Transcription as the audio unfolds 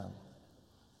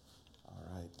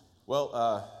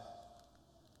Well,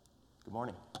 good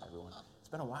morning, everyone. It's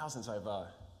been a while since I've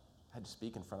had to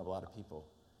speak in front of a lot of people.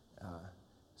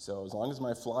 So as long as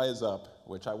my fly is up,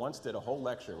 which I once did a whole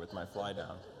lecture with my fly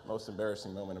down, most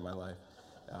embarrassing moment in my life,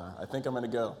 I think I'm going to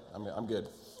go. I'm good.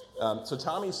 So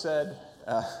Tommy said,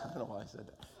 I don't know why I said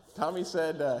that. Tommy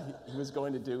said he was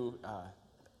going to do a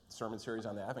sermon series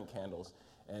on the Advent candles,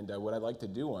 and would I like to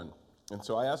do one? And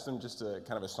so I asked him just to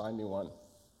kind of assign me one,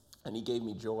 and he gave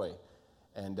me joy.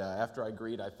 And after I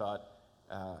agreed, I thought,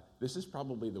 this is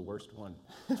probably the worst one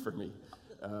for me.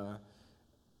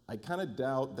 I kind of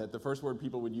doubt that the first word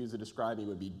people would use to describe me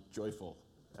would be joyful.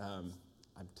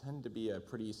 I tend to be a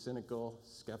pretty cynical,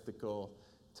 skeptical,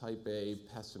 type A,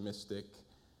 pessimistic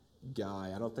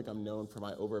guy. I don't think I'm known for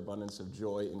my overabundance of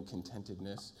joy and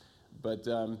contentedness. But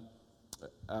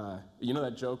you know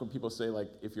that joke when people say, like,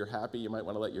 if you're happy, you might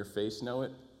want to let your face know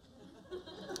it?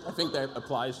 I think that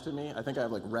applies to me. I think I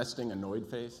have, like, resting annoyed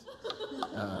face.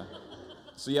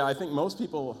 So yeah, I think most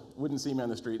people wouldn't see me on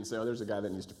the street and say, oh, there's a guy that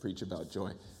needs to preach about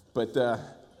joy. But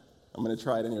I'm going to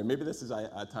try it anyway. Maybe this is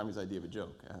Tommy's idea of a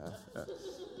joke.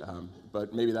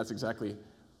 But maybe that's exactly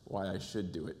why I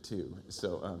should do it too.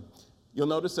 So you'll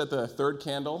notice that the third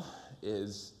candle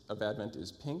of Advent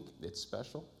is pink. It's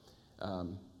special.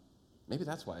 Maybe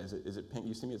that's why. Is it pink?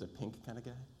 You see me as a pink kind of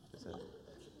guy?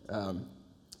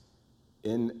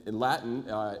 In Latin,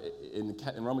 in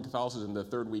Roman Catholicism, the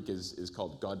third week is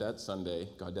called Gaudete Sunday.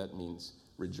 Gaudete means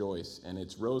rejoice, and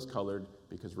it's rose-colored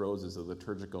because rose is a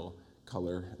liturgical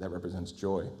color that represents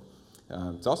joy.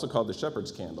 It's also called the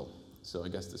shepherd's candle, so I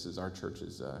guess this is our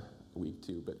church's week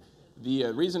too. But the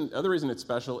other reason it's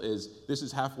special is this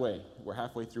is halfway. We're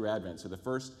halfway through Advent, so the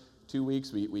first 2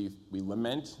 weeks we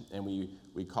lament and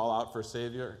we call out for a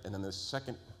Savior, and then the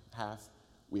second half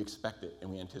we expect it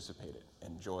and we anticipate it,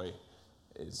 and joy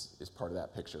is part of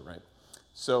that picture, right?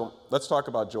 So let's talk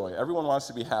about joy. Everyone wants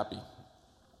to be happy.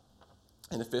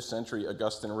 In the 5th century,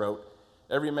 Augustine wrote,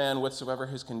 "Every man, whatsoever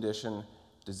his condition,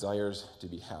 desires to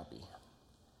be happy."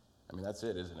 I mean, that's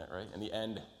it, isn't it, right? In the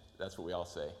end, that's what we all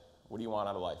say. What do you want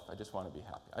out of life? I just want to be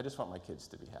happy. I just want my kids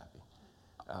to be happy.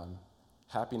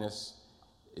 Happiness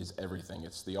is everything.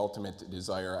 It's the ultimate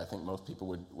desire. I think most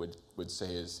people would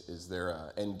say is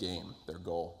their end game, their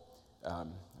goal.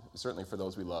 Certainly for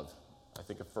those we love. I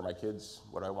think for my kids,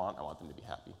 what I want them to be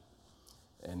happy.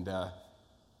 And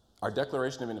our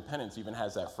Declaration of Independence even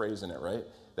has that phrase in it, right?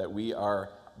 That we are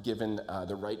given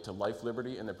the right to life,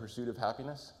 liberty, and the pursuit of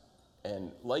happiness.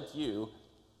 And like you,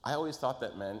 I always thought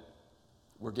that meant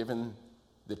we're given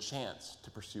the chance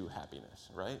to pursue happiness,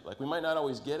 right? Like we might not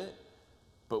always get it,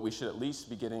 but we should at least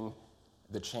be getting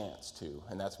the chance to,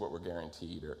 and that's what we're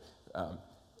guaranteed.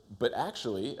 But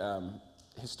actually,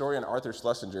 historian Arthur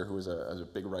Schlesinger, who was a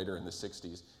big writer in the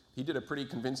 60s, he did a pretty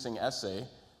convincing essay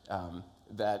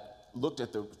that looked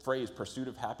at the phrase pursuit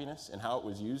of happiness and how it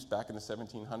was used back in the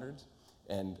 1700s,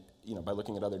 and by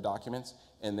looking at other documents.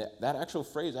 And that actual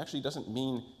phrase actually doesn't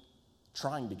mean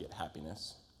trying to get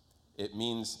happiness. It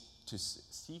means to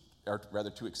seek, or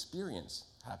rather to experience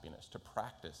happiness, to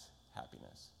practice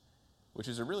happiness, which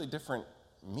is a really different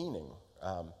meaning.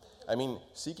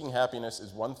 Seeking happiness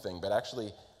is one thing, but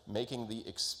actually making the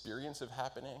experience of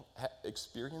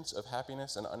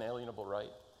happiness an unalienable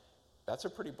right, that's a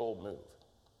pretty bold move.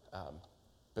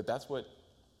 But that's what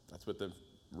the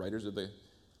writers of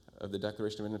the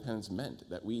Declaration of Independence meant,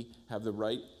 that we have the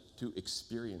right to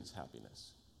experience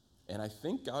happiness. And I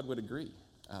think God would agree.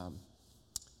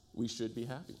 We should be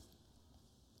happy.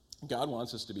 God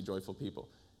wants us to be joyful people.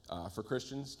 For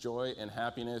Christians, joy and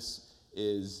happiness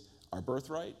is our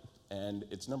birthright, and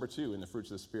it's number 2 in the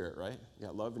fruits of the Spirit, right? You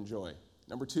got love and joy.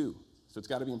 Number 2, so it's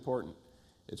got to be important.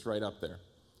 It's right up there.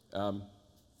 Let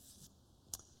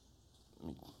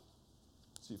me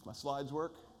see if my slides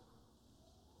work.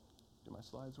 Do my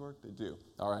slides work? They do.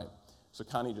 All right. So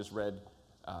Connie just read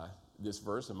this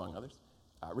verse, among others.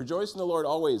 Rejoice in the Lord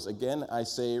always. Again, I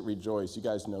say rejoice. You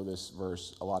guys know this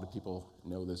verse. A lot of people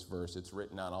know this verse. It's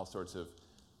written on all sorts of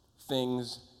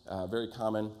things, very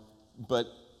common. But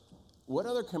what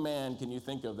other command can you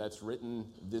think of that's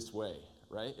written this way,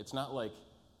 right? It's not like,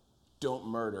 don't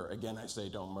murder. Again, I say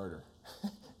don't murder,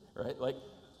 right? Like,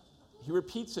 he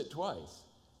repeats it twice.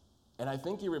 And I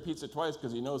think he repeats it twice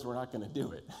because he knows we're not going to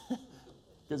do it,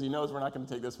 because he knows we're not going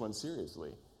to take this one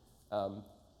seriously.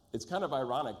 It's kind of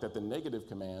ironic that the negative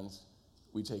commands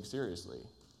we take seriously,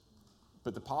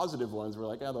 but the positive ones we're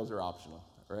like, those are optional,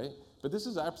 right? But this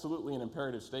is absolutely an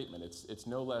imperative statement. It's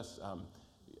no less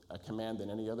a command than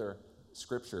any other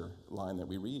scripture line that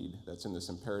we read that's in this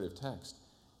imperative text.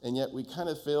 And yet we kind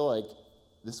of feel like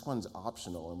this one's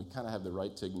optional and we kind of have the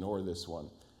right to ignore this one.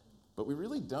 But we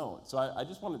really don't. So I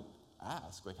just want to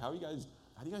ask, like, how do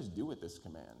you guys do with this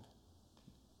command?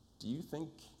 Do you think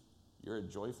you're a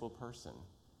joyful person?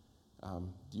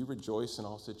 Do you rejoice in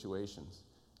all situations?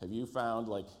 Have you found,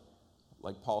 like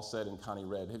Paul said and Connie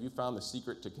read, have you found the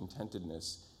secret to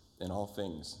contentedness in all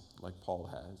things, like Paul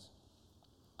has?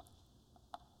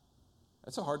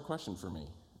 That's a hard question for me.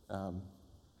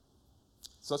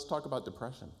 So let's talk about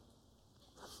depression.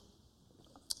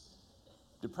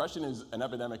 Depression is an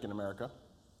epidemic in America.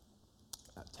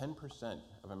 10%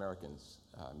 of Americans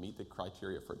meet the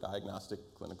criteria for diagnostic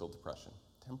clinical depression.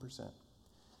 10%.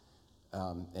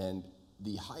 And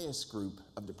the highest group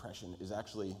of depression is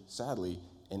actually, sadly,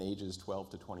 in ages 12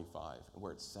 to 25,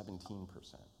 where it's 17%.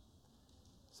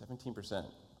 17%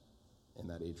 in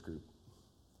that age group.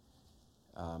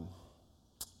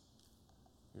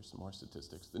 Here's some more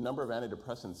statistics. The number of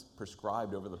antidepressants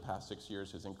prescribed over the past 6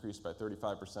 years has increased by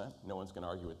 35%. No one's going to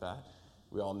argue with that.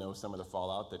 We all know some of the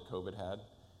fallout that COVID had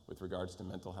with regards to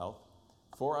mental health.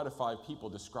 4 out of 5 people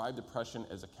describe depression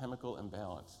as a chemical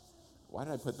imbalance. Why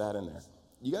did I put that in there?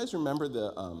 You guys remember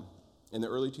in the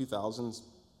early 2000s,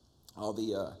 all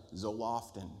the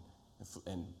Zoloft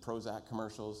and Prozac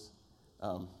commercials?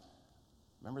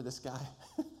 Remember this guy?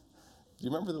 Do you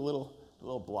remember the little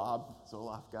blob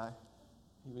Zoloft guy?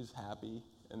 He was happy,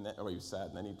 or he was sad,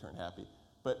 and then he turned happy.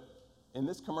 But in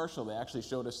this commercial, they actually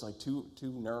showed us like two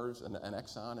nerves, an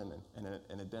axon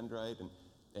and a dendrite,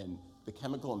 and the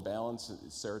chemical imbalance,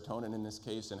 serotonin in this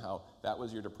case, and how that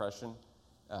was your depression.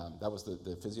 That was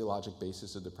the physiologic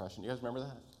basis of depression. You guys remember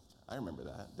that? I remember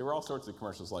that. There were all sorts of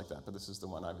commercials like that, but this is the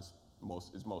one is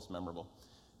most memorable.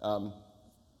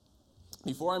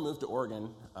 Before I moved to Oregon,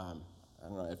 I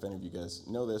don't know if any of you guys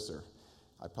know this, or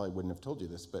I probably wouldn't have told you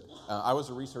this, but I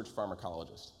was a research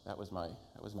pharmacologist. That was my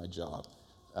job.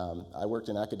 I worked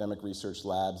in academic research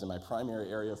labs, and my primary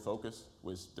area of focus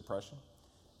was depression.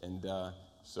 And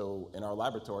so in our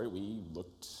laboratory, we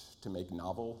looked to make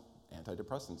novel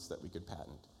antidepressants that we could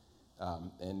patent.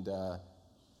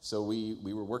 So we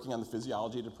were working on the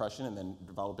physiology of depression and then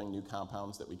developing new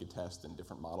compounds that we could test in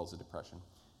different models of depression.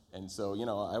 And so,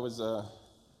 I was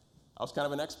kind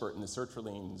of an expert in the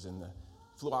sertralines and the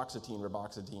fluoxetine,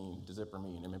 reboxetine,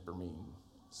 dizipramine, imipramine,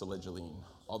 salicyline,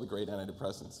 all the great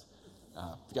antidepressants.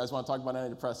 If you guys want to talk about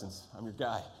antidepressants, I'm your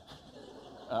guy.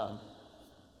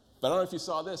 But I don't know if you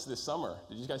saw this summer.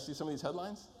 Did you guys see some of these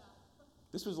headlines?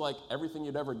 This was like everything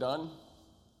you'd ever done,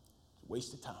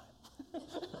 waste of time.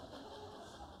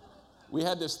 We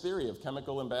had this theory of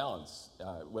chemical imbalance,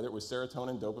 whether it was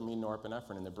serotonin, dopamine,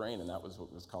 norepinephrine in the brain, and that was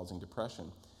what was causing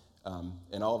depression.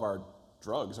 And all of our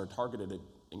drugs are targeted at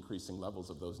increasing levels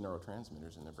of those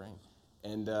neurotransmitters in the brain.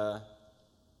 And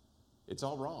it's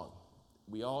all wrong.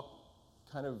 We all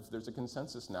there's a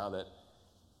consensus now that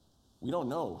we don't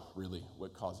know really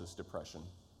what causes depression.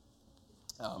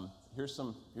 Here's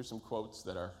some quotes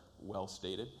that are well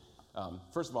stated.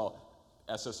 First of all,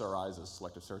 SSRIs, as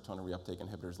selective serotonin reuptake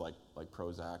inhibitors like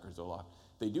Prozac or Zoloft,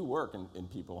 they do work in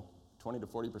people. 20 to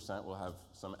 40% will have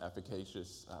some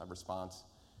efficacious response,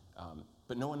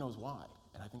 but no one knows why,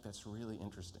 and I think that's really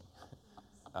interesting.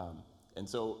 And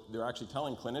so they're actually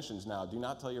telling clinicians now, do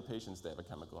not tell your patients they have a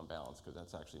chemical imbalance, because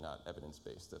that's actually not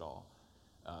evidence-based at all.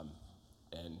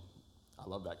 And I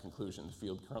love that conclusion. The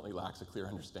field currently lacks a clear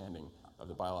understanding of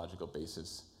the biological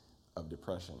basis of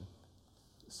depression.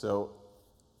 So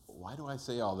why do I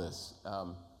say all this?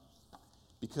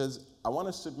 Because I want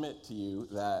to submit to you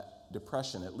that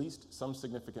depression, at least some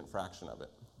significant fraction of it,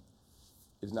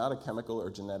 is not a chemical or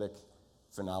genetic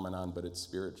phenomenon, but it's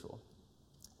spiritual.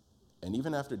 And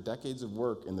even after decades of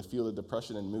work in the field of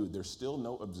depression and mood, there's still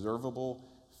no observable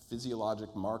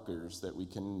physiologic markers that we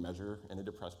can measure in a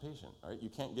depressed patient. Right? You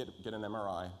can't get an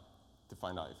MRI to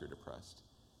find out if you're depressed.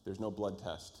 There's no blood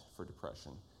test for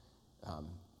depression.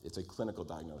 It's a clinical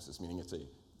diagnosis, meaning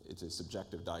it's a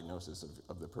subjective diagnosis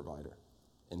of the provider.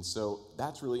 And so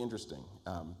that's really interesting.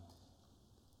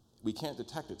 We can't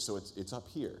detect it, so it's up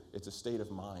here. It's a state of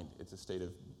mind. It's a state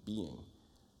of being.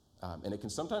 And it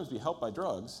can sometimes be helped by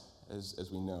drugs, as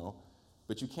we know,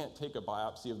 but you can't take a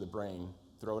biopsy of the brain,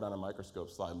 throw it on a microscope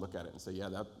slide, look at it, and say, yeah,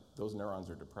 those neurons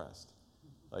are depressed.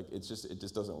 Like, it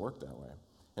just doesn't work that way.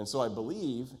 And so I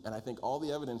believe, and I think all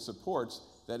the evidence supports,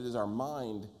 that it is our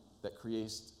mind that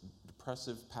creates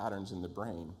depressive patterns in the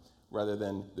brain, rather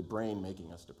than the brain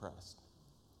making us depressed.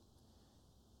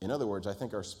 In other words, I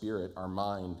think our spirit, our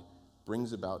mind,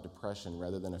 brings about depression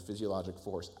rather than a physiologic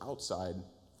force outside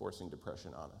forcing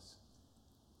depression on us.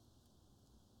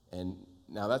 And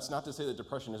now that's not to say that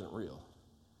depression isn't real.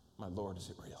 My Lord, is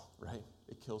it real, right?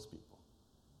 It kills people.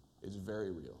 It's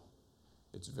very real.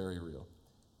 It's very real.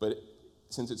 But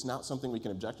since it's not something we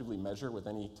can objectively measure with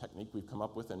any technique we've come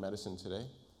up with in medicine today,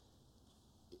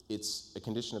 it's a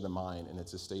condition of the mind and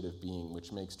it's a state of being,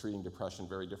 which makes treating depression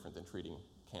very different than treating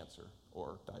cancer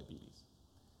or diabetes.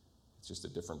 It's just a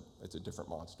different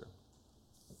monster.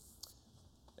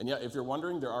 And yeah, if you're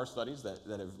wondering, there are studies that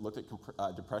have looked at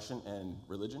depression and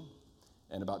religion,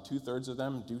 and about 2/3 of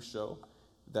them do show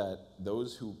that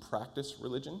those who practice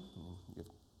religion, you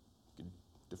can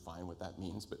define what that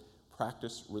means, but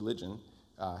practice religion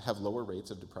have lower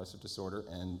rates of depressive disorder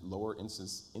and lower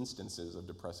instances of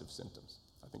depressive symptoms.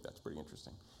 I think that's pretty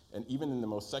interesting. And even in the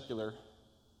most secular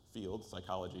field,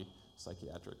 psychology,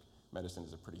 psychiatric medicine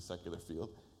is a pretty secular field,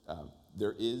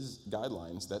 there is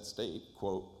guidelines that state,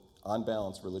 quote, on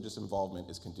balance, religious involvement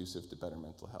is conducive to better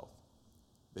mental health.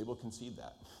 They will concede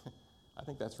that. I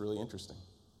think that's really interesting.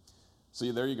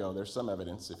 So there you go. There's some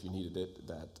evidence, if you needed it,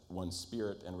 that one's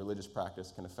spirit and religious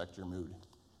practice can affect your mood.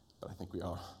 But I think we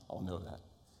all know that.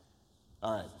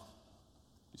 All right.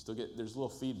 You still get, there's a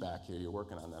little feedback here. You're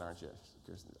working on that, aren't you?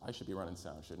 I should be running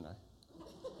sound, shouldn't I?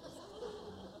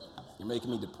 You're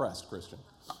making me depressed, Christian.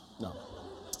 No.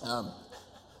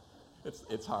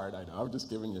 It's hard, I know. I'm just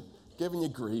giving you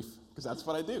grief, because that's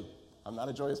what I do. I'm not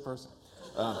a joyous person.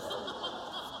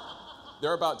 There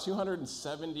are about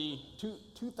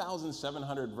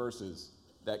 2,700 verses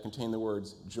that contain the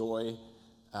words joy,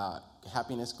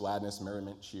 happiness, gladness,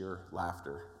 merriment, cheer,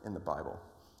 laughter in the Bible.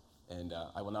 And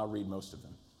I will now read most of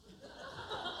them.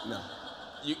 No.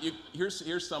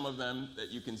 Here's some of them that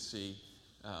you can see,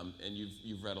 and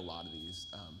you've read a lot of these.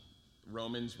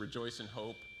 Romans, rejoice in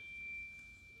hope.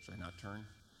 Should I not turn?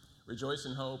 Rejoice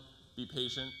in hope, be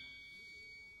patient.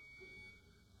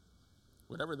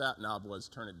 Whatever that knob was,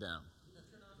 turn it down.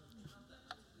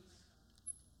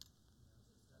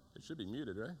 It should be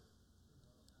muted, right?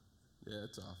 Yeah,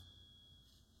 it's off.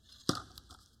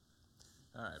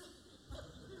 All right.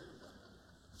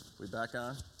 We back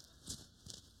on?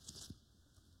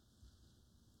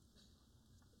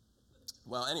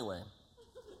 Well, anyway,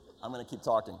 I'm going to keep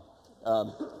talking.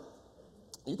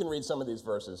 You can read some of these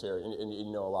verses here, and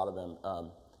you know a lot of them.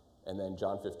 And then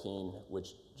John 15,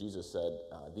 which Jesus said,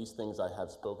 these things I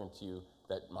have spoken to you,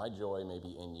 that my joy may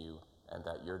be in you, and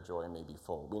that your joy may be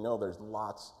full. We know there's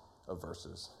lots of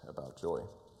verses about joy.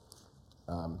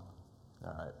 All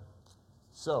right.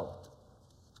 So,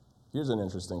 here's an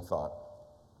interesting thought.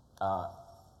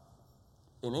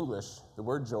 In English, the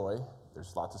word joy,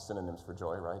 there's lots of synonyms for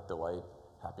joy, right? Delight,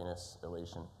 happiness,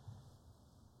 elation.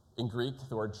 In Greek,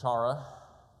 the word chara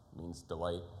means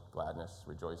delight, gladness,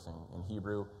 rejoicing. In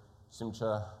Hebrew,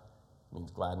 simcha means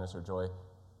gladness or joy.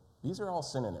 These are all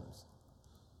synonyms.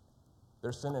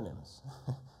 They're synonyms.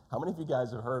 How many of you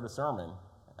guys have heard a sermon,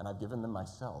 and I've given them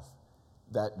myself,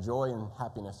 that joy and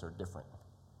happiness are different?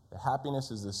 The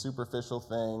happiness is the superficial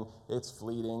thing. It's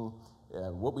fleeting.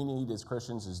 What we need as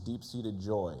Christians is deep-seated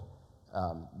joy.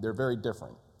 They're very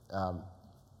different,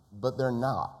 but they're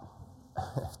not.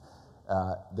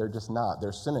 They're just not.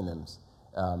 They're synonyms.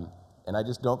 And I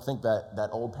just don't think that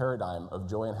old paradigm of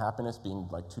joy and happiness being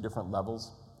like two different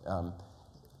levels,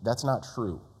 that's not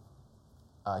true.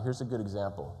 Here's a good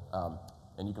example,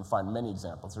 and you can find many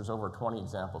examples. There's over 20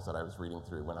 examples that I was reading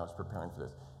through when I was preparing for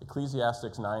this.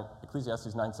 Ecclesiastes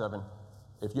 9:7.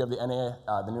 If you have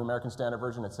the New American Standard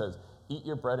Version, it says, "Eat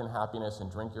your bread in happiness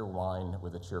and drink your wine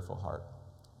with a cheerful heart."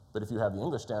 But if you have the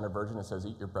English Standard Version, it says,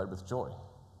 "Eat your bread with joy."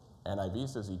 NIV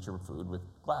says, "Eat your food with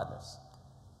gladness."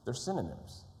 They're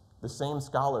synonyms. The same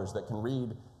scholars that can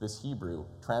read this Hebrew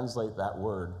translate that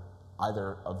word,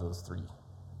 either of those three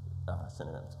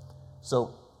synonyms.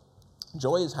 So,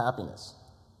 joy is happiness.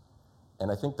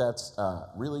 And I think that's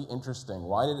really interesting.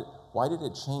 Why did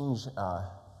it change?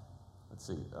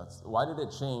 Why did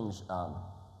it change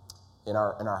in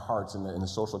our hearts in the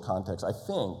social context? I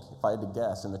think, if I had to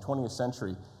guess, in the 20th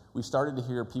century, we started to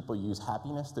hear people use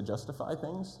happiness to justify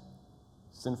things,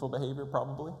 sinful behavior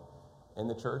probably, in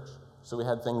the church. So we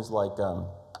had things like,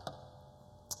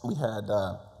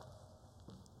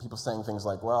 people saying things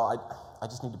like, well, I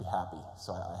just need to be happy,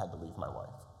 so I had to leave my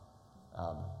wife.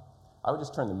 I would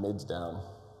just turn the mids down.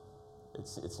 It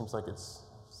seems like it's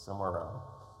somewhere around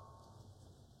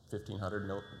 1,500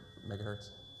 megahertz.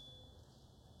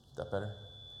 Is that better?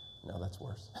 No, that's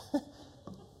worse.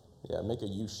 Yeah, make a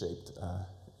U-shaped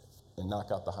and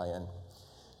knock out the high end.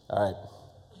 All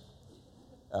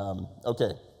right.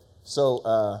 Okay. So,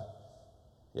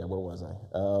 where was I?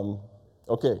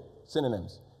 Okay,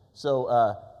 synonyms. So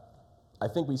I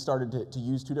think we started to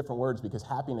use two different words because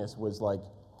happiness was like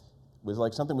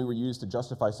something we were used to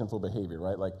justify sinful behavior,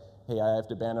 right? Like, hey, I have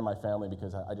to abandon my family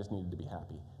because I just needed to be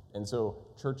happy. And so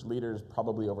church leaders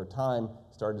probably over time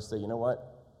started to say, you know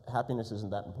what? happiness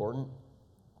isn't that important.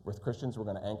 With Christians, we're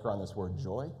going to anchor on this word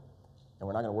joy, and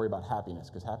we're not going to worry about happiness,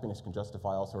 because happiness can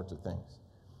justify all sorts of things.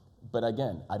 But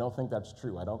again, I don't think that's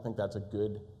true. I don't think that's a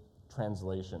good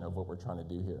translation of what we're trying to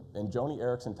do here. And Joni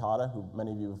Eareckson Tada, who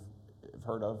many of you have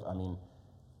heard of, I mean,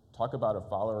 talk about a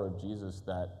follower of Jesus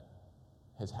that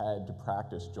has had to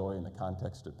practice joy in the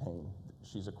context of pain.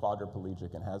 She's a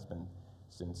quadriplegic and has been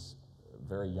since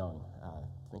very young.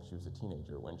 I think she was a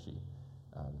teenager when she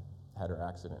had her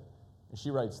accident. And she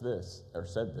writes this, or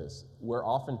said this: "We're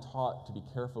often taught to be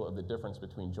careful of the difference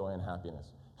between joy and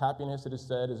happiness. Happiness, it is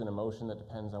said, is an emotion that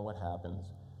depends on what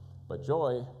happens. But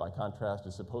joy, by contrast,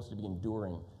 is supposed to be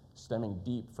enduring, stemming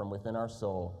deep from within our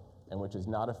soul, and which is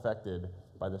not affected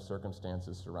by the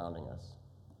circumstances surrounding us.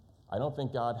 I don't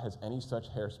think God has any such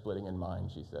hair-splitting in mind,"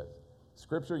 she says.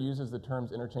 "Scripture uses the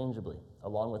terms interchangeably,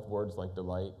 along with words like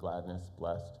delight, gladness,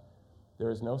 blessed.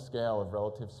 There is no scale of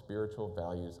relative spiritual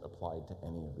values applied to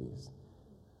any of these."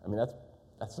 I mean,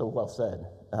 that's so well said.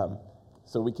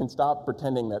 So we can stop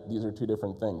pretending that these are two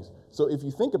different things. So if you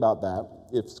think about that,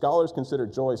 if scholars consider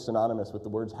joy synonymous with the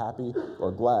words happy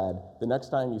or glad, the next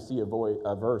time you see a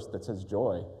verse that says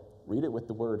joy, read it with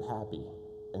the word happy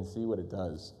and see what it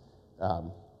does.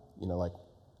 Like,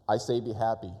 I say be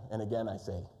happy, and again I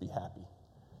say be happy.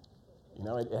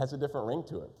 It has a different ring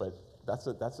to it, but that's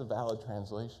a valid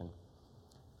translation.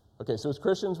 Okay, so as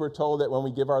Christians, we're told that when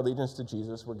we give our allegiance to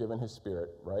Jesus, we're given his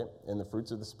Spirit, right? And the fruits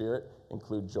of the Spirit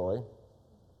include joy.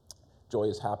 Joy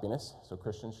is happiness, so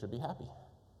Christians should be happy.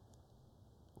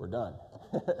 We're done.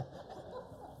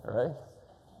 All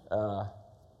right?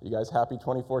 You guys happy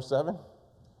 24/7?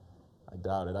 I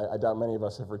doubt it. I doubt many of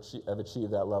us have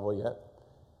achieved that level yet.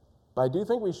 But I do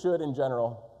think we should, in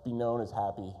general, be known as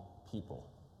happy people.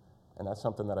 And that's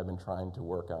something that I've been trying to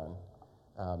work on.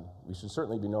 We should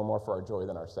certainly be known more for our joy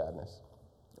than our sadness.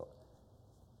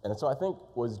 And so I think,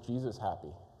 was Jesus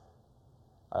happy?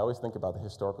 I always think about the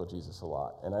historical Jesus a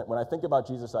lot. And when I think about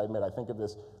Jesus, I admit, I think of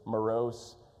this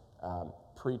morose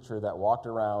preacher that walked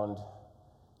around,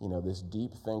 this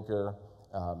deep thinker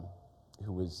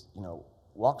who was,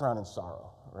 walked around in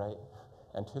sorrow, right?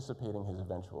 Anticipating his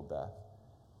eventual death.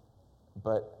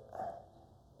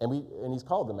 And he's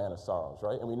called the man of sorrows,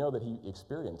 right? And we know that he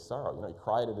experienced sorrow. He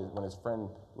cried when his friend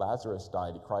Lazarus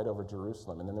died. He cried over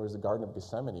Jerusalem. And then there was the Garden of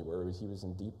Gethsemane where he was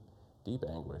in deep, deep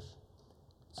anguish.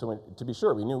 So to be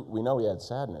sure, we know he had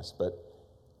sadness, but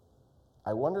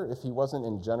I wonder if he wasn't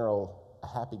in general a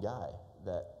happy guy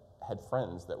that had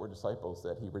friends that were disciples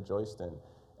that he rejoiced in,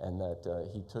 and that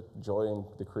he took joy in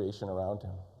the creation around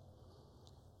him.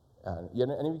 Any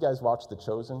of you guys watch The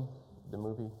Chosen, the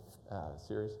movie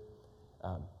series?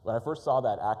 When I first saw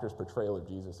that actor's portrayal of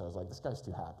Jesus, I was like, this guy's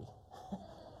too happy.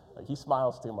 Like, he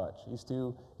smiles too much. He's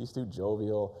too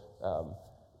jovial.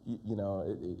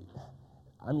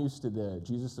 I'm used to the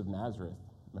Jesus of Nazareth.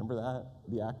 Remember that?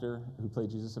 The actor who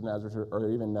played Jesus of Nazareth, or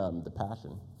even The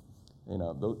Passion.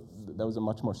 That was a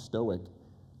much more stoic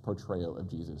portrayal of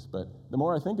Jesus. But the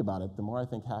more I think about it, the more I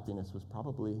think happiness was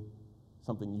probably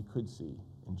something you could see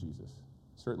in Jesus.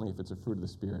 Certainly if it's a fruit of the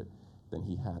Spirit, then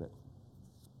he had it.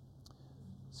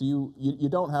 So you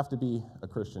don't have to be a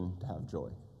Christian to have joy.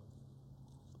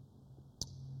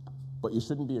 But you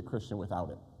shouldn't be a Christian without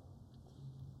it.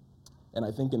 And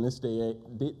I think in this day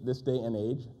and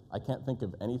age, I can't think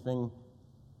of anything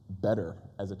better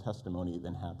as a testimony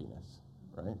than happiness,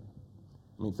 right?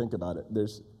 I mean, think about it.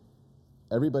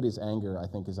 Everybody's anger, I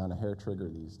think, is on a hair trigger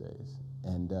these days.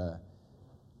 And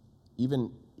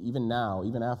even now,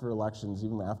 even after elections,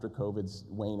 even after COVID's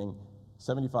waning,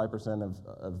 75%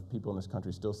 of people in this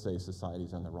country still say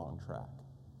society's on the wrong track.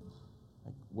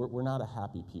 Like, we're not a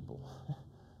happy people.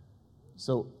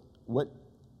 So what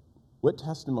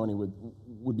testimony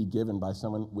would be given by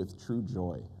someone with true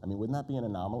joy? I mean, wouldn't that be an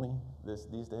anomaly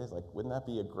these days? Like, wouldn't that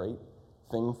be a great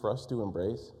thing for us to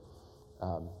embrace?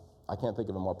 I can't think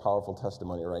of a more powerful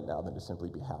testimony right now than to simply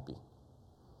be happy.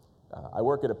 I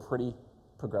work at a pretty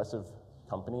progressive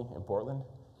company in Portland,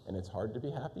 and it's hard to be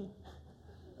happy.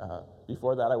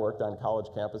 Before that, I worked on college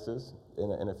campuses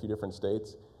in a few different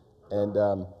states.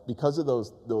 And because of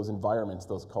those environments,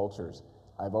 those cultures,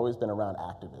 I've always been around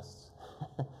activists.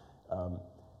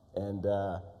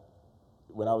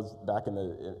 When I was back in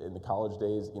the college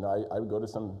days, I would go to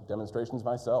some demonstrations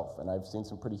myself, and I've seen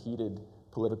some pretty heated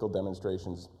political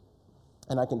demonstrations.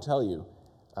 And I can tell you,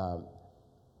 of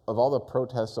all the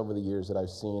protests over the years that I've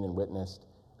seen and witnessed,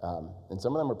 and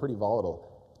some of them are pretty volatile,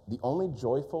 the only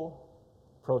joyful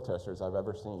protesters I've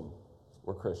ever seen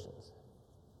were Christians.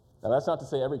 Now, that's not to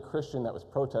say every Christian that was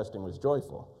protesting was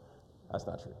joyful. That's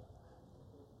not true.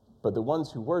 But the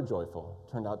ones who were joyful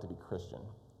turned out to be Christian.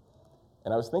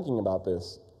 And I was thinking about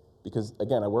this, because,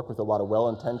 again, I work with a lot of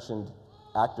well-intentioned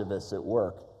activists at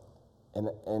work, and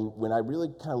when I really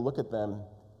kind of look at them,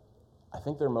 I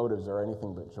think their motives are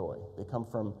anything but joy. They come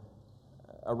from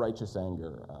a righteous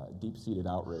anger, deep-seated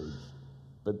outrage,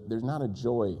 but there's not a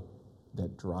joy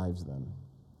that drives them.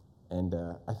 And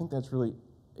I think that's really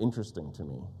interesting to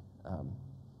me.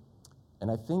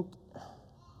 And I think,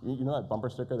 you know that bumper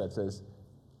sticker that says,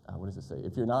 what does it say?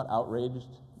 If you're not outraged,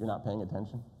 you're not paying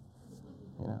attention.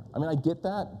 You know, I mean, I get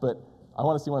that, but I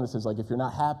want to see one that says, like, if you're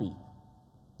not happy,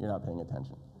 you're not paying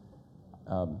attention.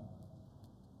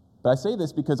 But I say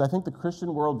this because I think the Christian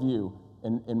worldview,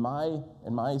 in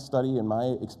my study, in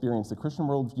my experience, the Christian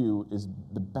worldview is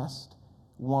the best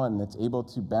one that's able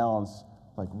to balance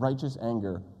like righteous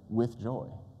anger with joy,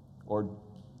 or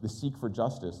the seek for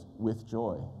justice with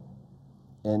joy.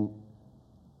 And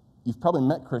you've probably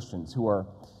met Christians who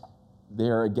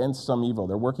they're against some evil.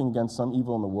 They're working against some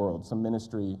evil in the world, some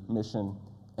ministry, mission,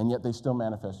 and yet they still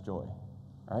manifest joy,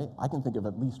 right? I can think of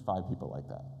at least 5 people like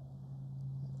that.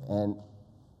 And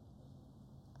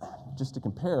just to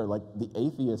compare, like the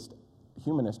atheist,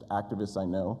 humanist activists I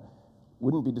know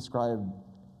wouldn't be described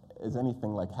as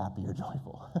anything like happy or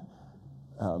joyful.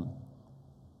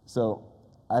 So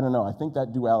I don't know. I think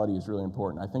that duality is really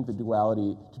important. I think the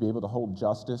duality, to be able to hold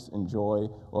justice and joy,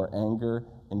 or anger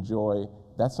and joy,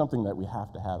 that's something that we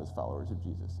have to have as followers of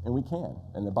Jesus. And we can.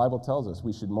 And the Bible tells us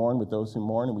we should mourn with those who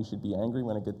mourn, and we should be angry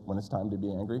when it's time to be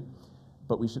angry.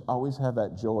 But we should always have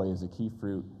that joy as a key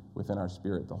fruit within our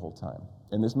spirit the whole time.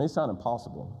 And this may sound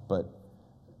impossible, but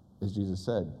as Jesus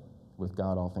said, with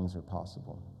God all things are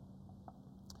possible.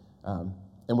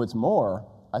 And what's more,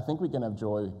 I think we can have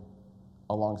joy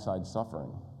alongside suffering,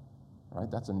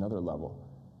 right? That's another level.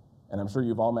 And I'm sure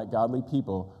you've all met godly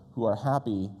people who are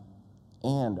happy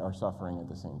and are suffering at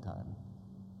the same time.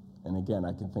 And again,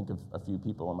 I can think of a few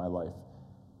people in my life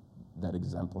that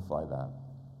exemplify that.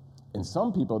 And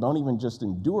some people don't even just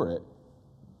endure it,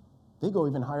 they go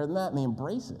even higher than that and they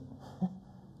embrace it,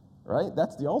 right?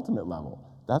 That's the ultimate level.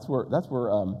 That's where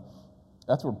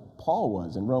Paul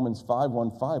was in Romans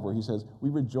 5:1-5, where he says, we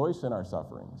rejoice in our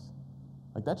sufferings.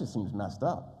 Like, that just seems messed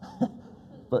up.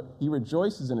 But he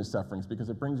rejoices in his sufferings because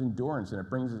it brings endurance and it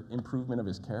brings improvement of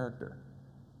his character.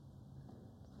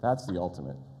 That's the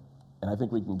ultimate. And I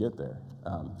think we can get there.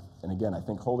 And again, I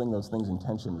think holding those things in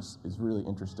tension is really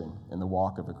interesting in the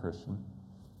walk of a Christian.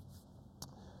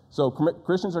 So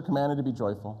Christians are commanded to be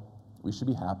joyful. We should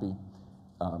be happy.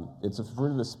 It's a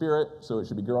fruit of the Spirit, so it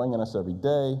should be growing in us every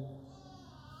day.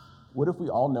 What if we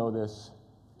all know this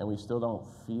and we still don't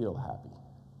feel happy?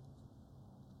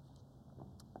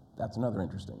 That's another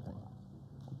interesting thing.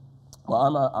 Well,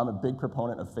 I'm a big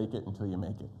proponent of fake it until you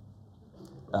make it.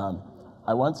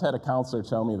 I once had a counselor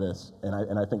tell me this, and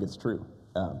I think it's true.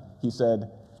 He said,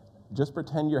 just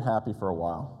pretend you're happy for a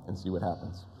while and see what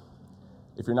happens.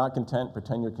 If you're not content,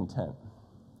 pretend you're content.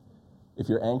 If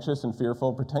you're anxious and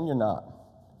fearful, pretend you're not.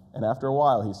 And after a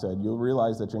while, he said, you'll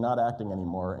realize that you're not acting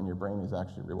anymore and your brain has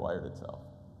actually rewired itself.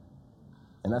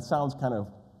 And that sounds kind of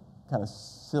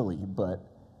silly, but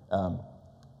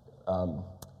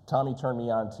Tommy turned me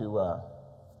on to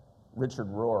Richard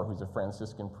Rohr, who's a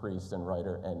Franciscan priest and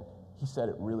writer, and he said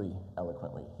it really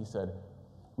eloquently. He said,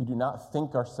 we do not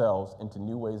think ourselves into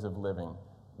new ways of living.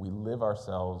 We live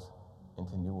ourselves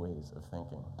into new ways of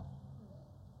thinking.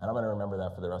 And I'm going to remember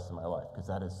that for the rest of my life, because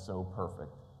that is so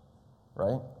perfect,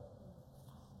 right?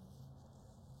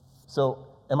 So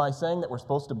am I saying that we're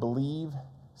supposed to believe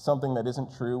something that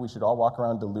isn't true? We should all walk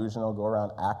around delusional, go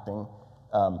around acting,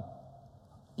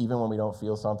 even when we don't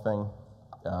feel something?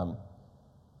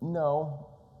 No.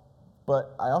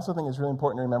 But I also think it's really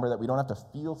important to remember that we don't have to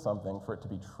feel something for it to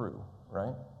be true,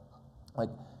 right? Like,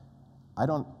 I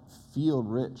don't feel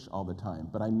rich all the time,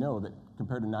 but I know that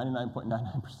compared to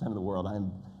 99.99% of the world, I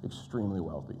am extremely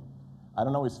wealthy. I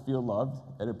don't always feel loved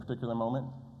at a particular moment,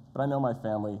 but I know my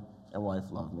family and wife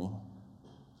love me,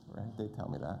 right? They tell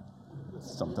me that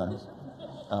sometimes.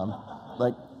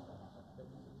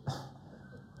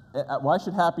 Why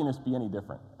should happiness be any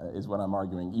different, is what I'm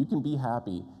arguing. You can be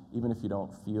happy even if you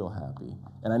don't feel happy.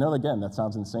 And I know, again, that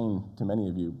sounds insane to many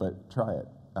of you, but try it.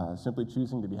 Simply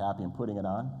choosing to be happy and putting it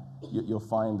on, you'll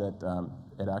find that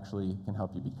it actually can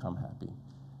help you become happy.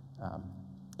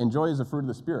 And joy is a fruit of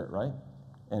the Spirit, right?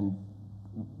 And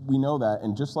we know that,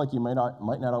 and just like you might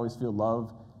not always feel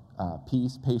love,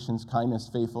 peace, patience, kindness,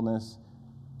 faithfulness,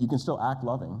 you can still act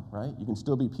loving, right? You can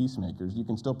still be peacemakers. You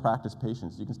can still practice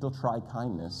patience. You can still try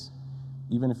kindness,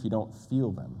 even if you don't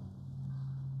feel them.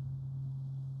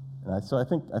 And so I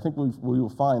think we will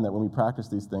find that when we practice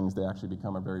these things, they actually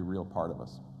become a very real part of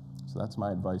us. So that's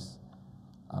my advice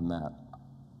on that.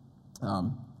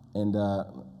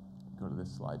 go to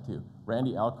this slide too.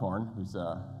 Randy Alcorn, who's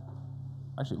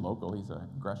actually local, he's a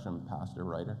Gresham pastor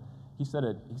writer. He said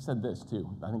this too.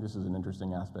 I think this is an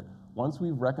interesting aspect. Once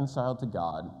we've reconciled to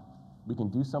God, we can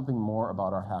do something more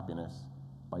about our happiness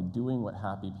by doing what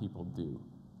happy people do.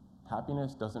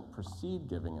 Happiness doesn't precede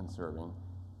giving and serving,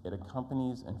 it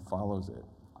accompanies and follows it.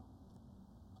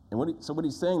 And what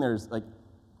he's saying there is, like,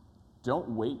 don't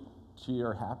wait till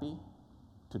you're happy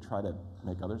to try to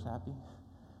make others happy.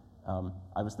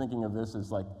 I was thinking of this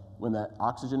as like when that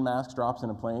oxygen mask drops in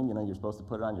a plane, you're supposed to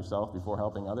put it on yourself before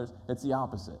helping others. It's the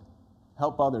opposite.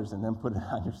 Help others and then put it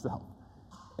on yourself.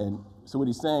 And so what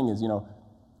he's saying is,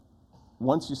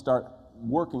 once you start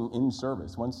working in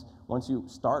service, once you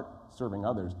start serving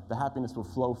others, the happiness will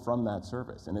flow from that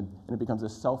service. And it becomes a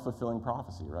self-fulfilling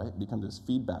prophecy, right? It becomes this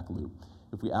feedback loop.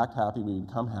 If we act happy, we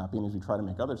become happy, and as we try to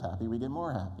make others happy, we get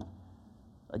more happy.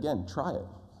 Again, try it.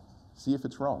 See if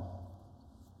it's wrong.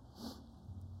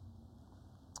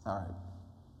 All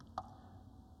right.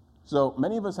 So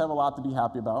many of us have a lot to be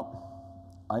happy about.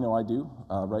 I know I do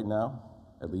right now,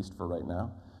 at least for right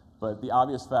now. But the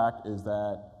obvious fact is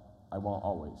that I won't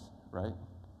always, right?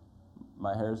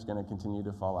 My hair is going to continue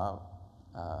to fall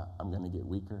out. I'm going to get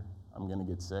weaker. I'm going to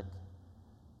get sick.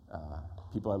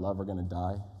 People I love are going to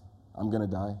die. I'm going to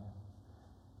die.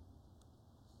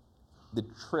 The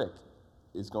trick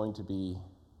is going to be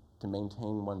to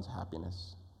maintain one's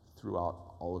happiness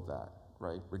throughout all of that,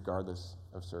 right? Regardless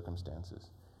of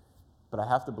circumstances. But I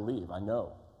have to believe, I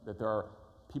know, that there are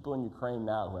people in Ukraine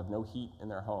now who have no heat in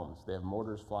their homes. They have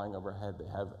mortars flying overhead. They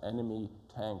have enemy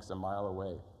tanks a mile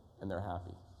away, and they're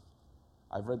happy.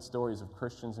 I've read stories of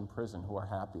Christians in prison who are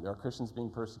happy. There are Christians being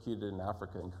persecuted in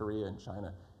Africa and Korea and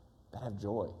China that have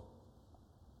joy.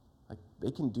 Like,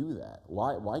 they can do that.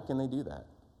 Why can they do that?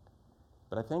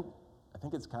 But I think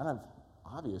it's kind of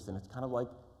obvious, and it's kind of like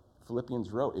Philippians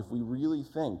wrote. If we really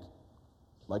think,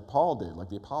 like Paul did, like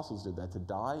the apostles did, that to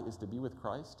die is to be with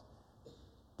Christ,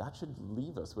 that should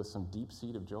leave us with some deep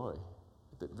seed of joy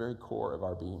at the very core of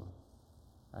our being.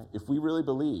 Right? If we really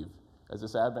believe, as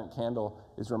this Advent candle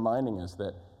is reminding us,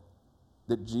 that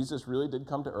Jesus really did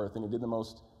come to earth and he did the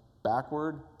most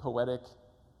backward, poetic,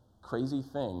 crazy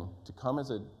thing to come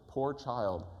as a poor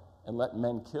child and let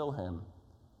men kill him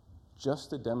just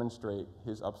to demonstrate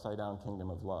his upside-down kingdom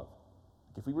of love.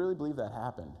 If we really believe that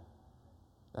happened,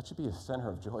 that should be a center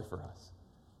of joy for us.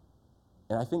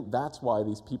 And I think that's why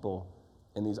these people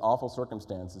in these awful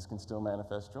circumstances can still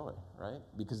manifest joy, right?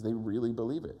 Because they really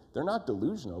believe it. They're not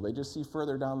delusional. They just see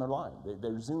further down the line.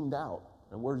 They're zoomed out,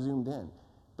 and we're zoomed in.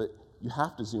 But you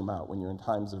have to zoom out when you're in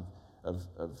times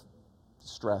of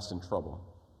stress and trouble.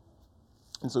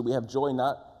 And so we have joy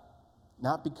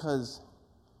not because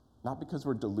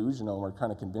we're delusional and we're trying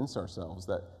to convince ourselves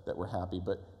that we're happy,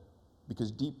 but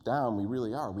because deep down we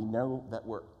really are. We know that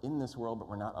we're in this world, but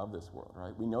we're not of this world,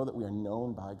 right? We know that we are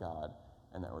known by God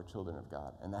and that we're children of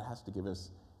God. And that has to give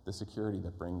us the security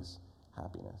that brings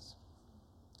happiness.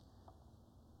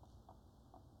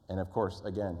 And of course,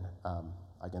 again,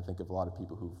 I can think of a lot of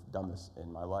people who've done this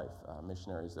in my life,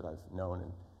 missionaries that I've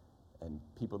known and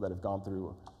people that have gone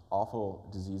through awful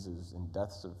diseases and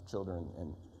deaths of children,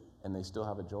 and they still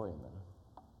have a joy in them.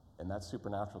 And that's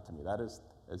supernatural to me. That is,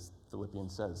 as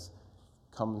Philippians says,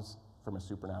 comes from a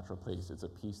supernatural place. It's a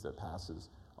peace that passes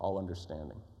all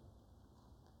understanding.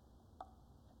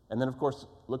 And then, of course,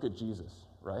 look at Jesus,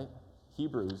 right?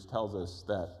 Hebrews tells us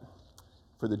that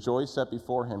for the joy set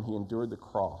before him, he endured the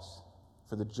cross.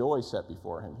 For the joy set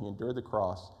before him, he endured the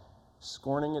cross,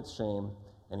 scorning its shame,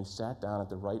 and he sat down at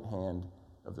the right hand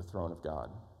of the throne of God.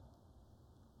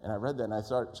 And I read that, and I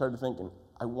started thinking,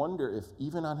 I wonder if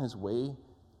even on his way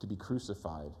to be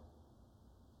crucified,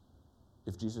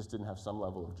 if Jesus didn't have some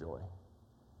level of joy.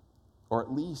 Or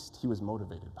at least he was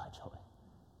motivated by joy.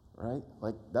 Right?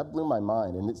 Like, that blew my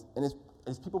mind. And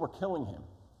as people were killing him,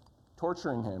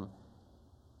 torturing him,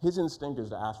 his instinct is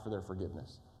to ask for their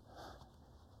forgiveness.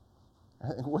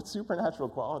 What supernatural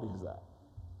quality is that?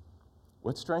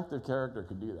 What strength of character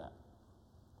could do that?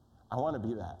 I want to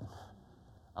be that.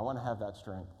 I want to have that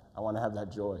strength. I want to have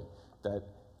that joy, that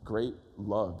great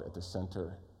love at the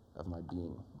center of my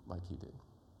being like he did.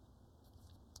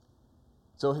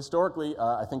 So historically,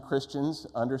 I think Christians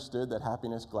understood that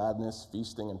happiness, gladness,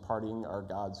 feasting, and partying are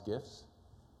God's gifts.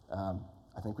 I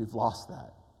think we've lost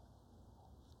that.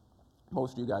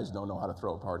 Most of you guys don't know how to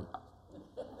throw a party.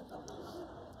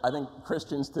 I think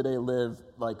Christians today live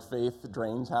like faith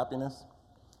drains happiness.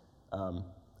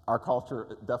 Our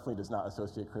culture definitely does not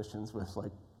associate Christians with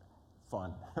like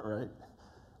fun, right?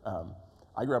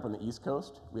 I grew up on the East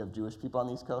Coast. We have Jewish people on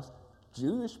the East Coast.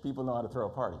 Jewish people know how to throw a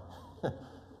party.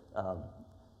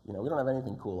 You know, we don't have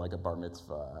anything cool like a bar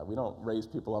mitzvah. We don't raise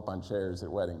people up on chairs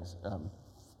at weddings.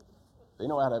 They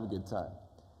know how to have a good time.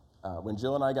 When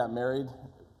Jill and I got married,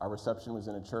 our reception was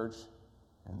in a church,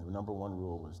 and the number one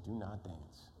rule was do not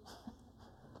dance,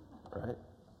 right?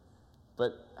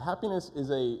 But happiness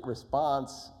is a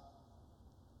response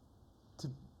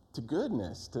to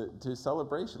goodness, to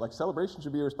celebration. Like celebration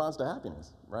should be a response to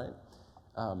happiness, right?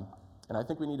 And I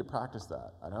think we need to practice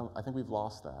that. I think we've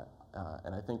lost that.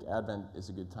 And I think Advent is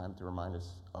a good time to remind us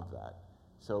of that.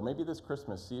 So maybe this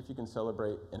Christmas, see if you can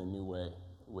celebrate in a new way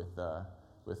with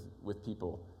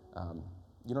people.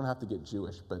 You don't have to get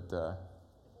Jewish, but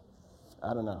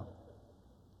I don't know.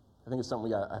 I think it's something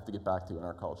we have to get back to in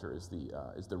our culture is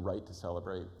the right to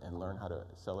celebrate and learn how to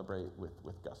celebrate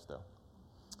with gusto.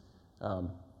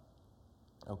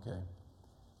 Okay,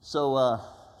 so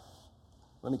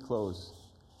let me close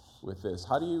with this.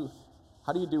 How do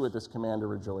you do with this command to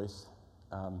rejoice?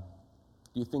 Do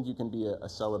you think you can be a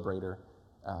celebrator?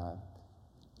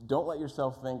 Don't let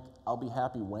yourself think, I'll be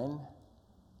happy when.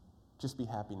 Just be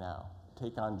happy now.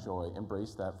 Take on joy.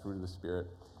 Embrace that fruit of the Spirit.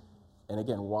 And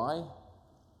again, why?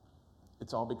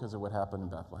 It's all because of what happened in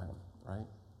Bethlehem, right?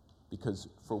 Because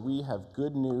for we have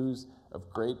good news of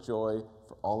great joy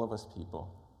for all of us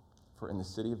people. For in the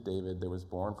city of David there was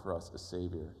born for us a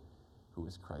Savior who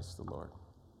is Christ the Lord.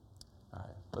 All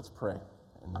right, let's pray.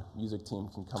 And the music team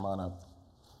can come on up.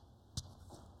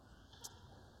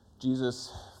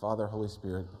 Jesus, Father, Holy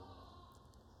Spirit,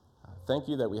 thank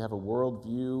you that we have a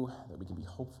worldview that we can be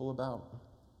hopeful about,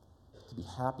 to be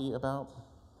happy about.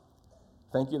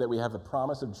 Thank you that we have the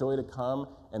promise of joy to come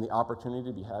and the opportunity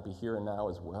to be happy here and now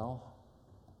as well.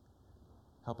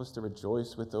 Help us to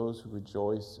rejoice with those who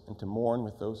rejoice and to mourn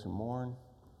with those who mourn,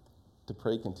 to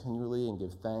pray continually and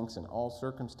give thanks in all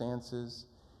circumstances,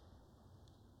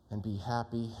 and be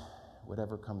happy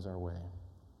whatever comes our way.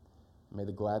 May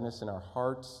the gladness in our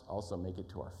hearts also make it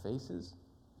to our faces.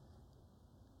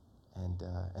 And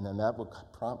then that will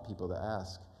prompt people to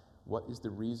ask, what is the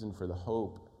reason for the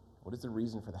hope? What is the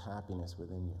reason for the happiness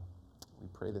within you? We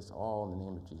pray this all in the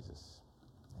name of Jesus.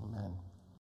 Amen.